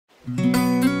I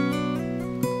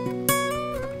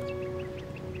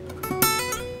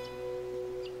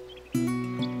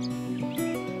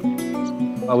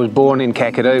was born in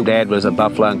Kakadu. Dad was a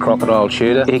buffalo and crocodile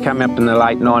shooter. He came up in the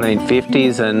late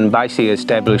 1950s and basically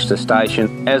established a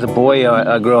station. As a boy,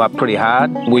 I grew up pretty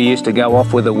hard. We used to go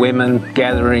off with the women,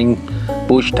 gathering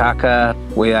bush tucker.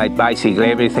 We ate basically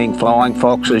everything, flying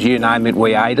foxes, you name it,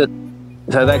 we ate it.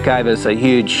 So that gave us a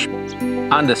huge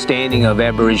understanding of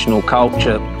Aboriginal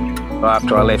culture.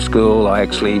 After I left school, I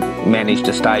actually managed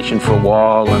a station for a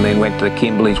while and then went to the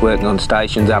Kimberleys working on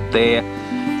stations up there.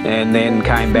 And then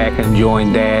came back and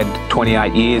joined Dad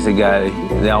 28 years ago.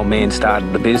 The old man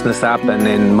started the business up and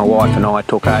then my wife and I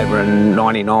took over in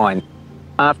 '99.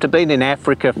 After being in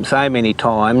Africa so many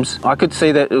times, I could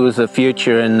see that there was a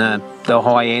future in the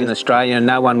high-end Australia and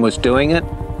no one was doing it.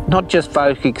 Not just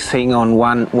focusing on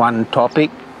one topic,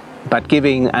 but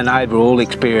giving an overall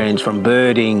experience from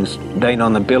birding, being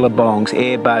on the billabongs,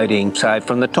 airboating. So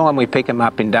from the time we pick them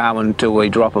up in Darwin until we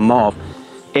drop them off,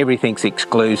 everything's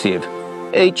exclusive.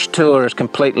 Each tour is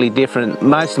completely different.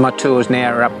 Most of my tours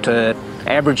now are up to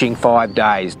averaging 5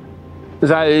 days. So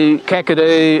Kakadu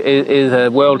is a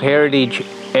World Heritage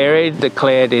Area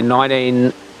declared in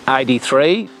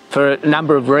 1983 for a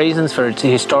number of reasons, for its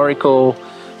historical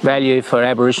value for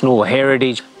Aboriginal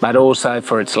heritage, but also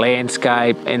for its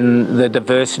landscape and the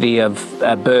diversity of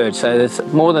birds. So there's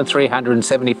more than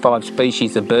 375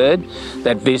 species of bird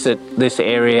that visit this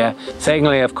area.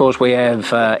 Secondly, of course, we have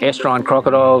estuarine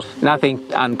crocodiles. Nothing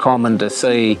uncommon to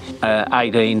see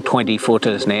 18, 20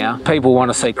 footers now. People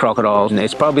want to see crocodiles, and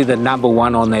it's probably the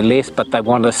 #1 on their list, but they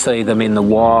want to see them in the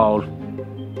wild.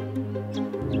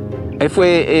 If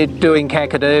we're doing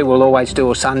Kakadu, we'll always do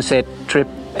a sunset trip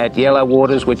at Yellow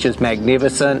Waters, which is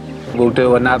magnificent. We'll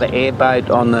do another airboat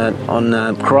on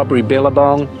the Corroboree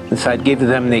Billabong, and so it gives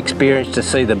them the experience to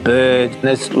see the birds.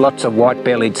 There's lots of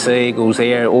white-bellied seagulls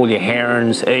there, all your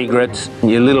herons, egrets,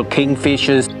 your little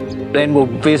kingfishers. Then we'll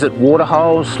visit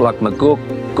waterholes like Magook,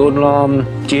 Goodlom,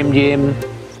 Jim Jim.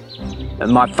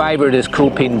 And my favourite is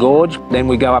Kulpin Gorge. Then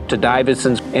we go up to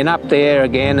Davidson's, and up there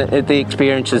again, the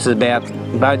experience is about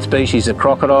both species of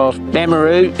crocodiles.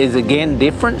 Namaroo is again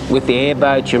different. With the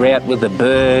airboats, you're out with the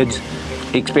birds,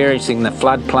 experiencing the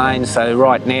floodplains. So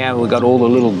right now we've got all the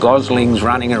little goslings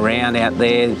running around out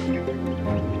there.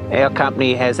 Our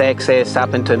company has access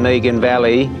up into Megan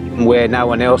Valley where no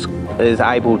one else is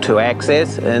able to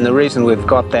access, and the reason we've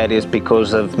got that is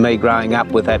because of me growing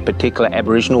up with that particular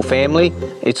Aboriginal family.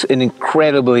 It's an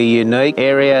incredibly unique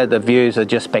area. The views are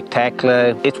just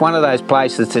spectacular. It's one of those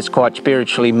places that's quite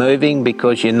spiritually moving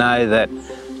because you know that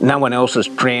no one else is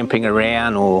tramping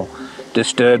around or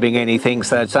disturbing anything,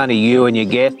 so it's only you and your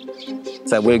guest.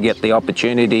 So we get the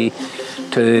opportunity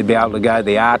to be able to go to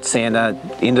the arts centre,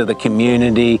 into the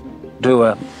community, do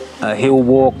a hill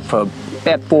walk for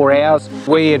about 4 hours.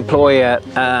 We employ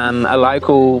a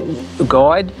local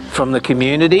guide from the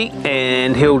community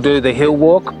and he'll do the hill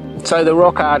walk. So the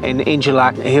rock art in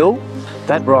Injalak Hill,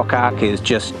 that rock art is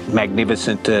just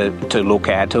magnificent to look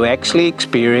at. To actually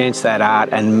experience that art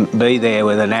and be there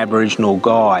with an Aboriginal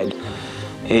guide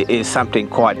is something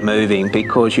quite moving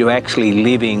because you're actually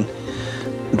living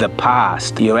the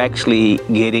past. You're actually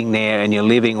getting there and you're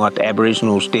living what the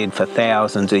Aboriginals did for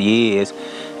thousands of years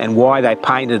and why they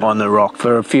painted on the rock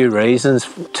for a few reasons,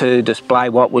 to display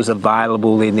what was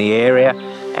available in the area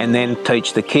and then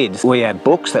teach the kids. We have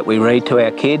books that we read to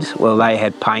our kids. Well, they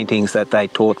had paintings that they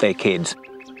taught their kids.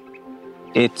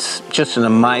 It's just an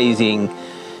amazing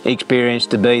experience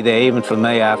to be there, even for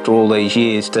me after all these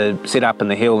years, to sit up in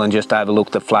the hill and just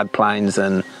overlook the floodplains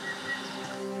and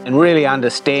really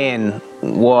understand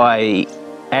why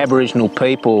Aboriginal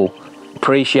people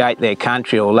appreciate their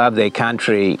country or love their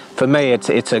country. For me,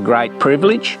 it's a great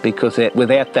privilege because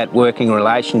without that working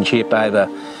relationship over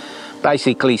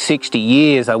basically 60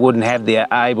 years, I wouldn't have the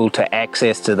able to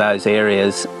access to those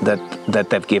areas that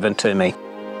they've given to me.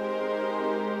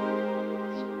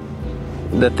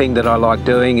 The thing that I like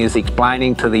doing is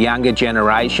explaining to the younger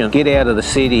generation, get out of the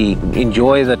city,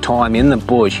 enjoy the time in the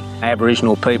bush.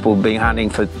 Aboriginal people have been hunting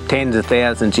for tens of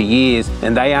thousands of years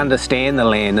and they understand the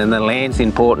land and the land's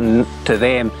important to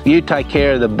them. You take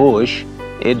care of the bush,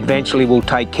 it eventually will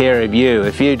take care of you.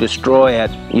 If you destroy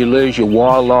it, you lose your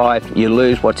wildlife, you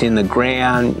lose what's in the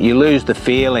ground, you lose the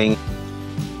feeling.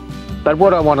 But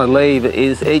what I want to leave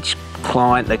is each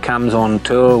client that comes on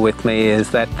tour with me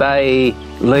is that they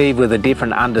leave with a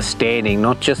different understanding,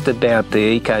 not just about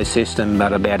the ecosystem,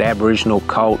 but about Aboriginal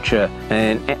culture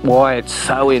and why it's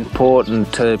so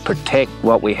important to protect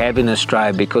what we have in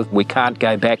Australia, because we can't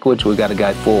go backwards, we've got to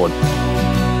go forward.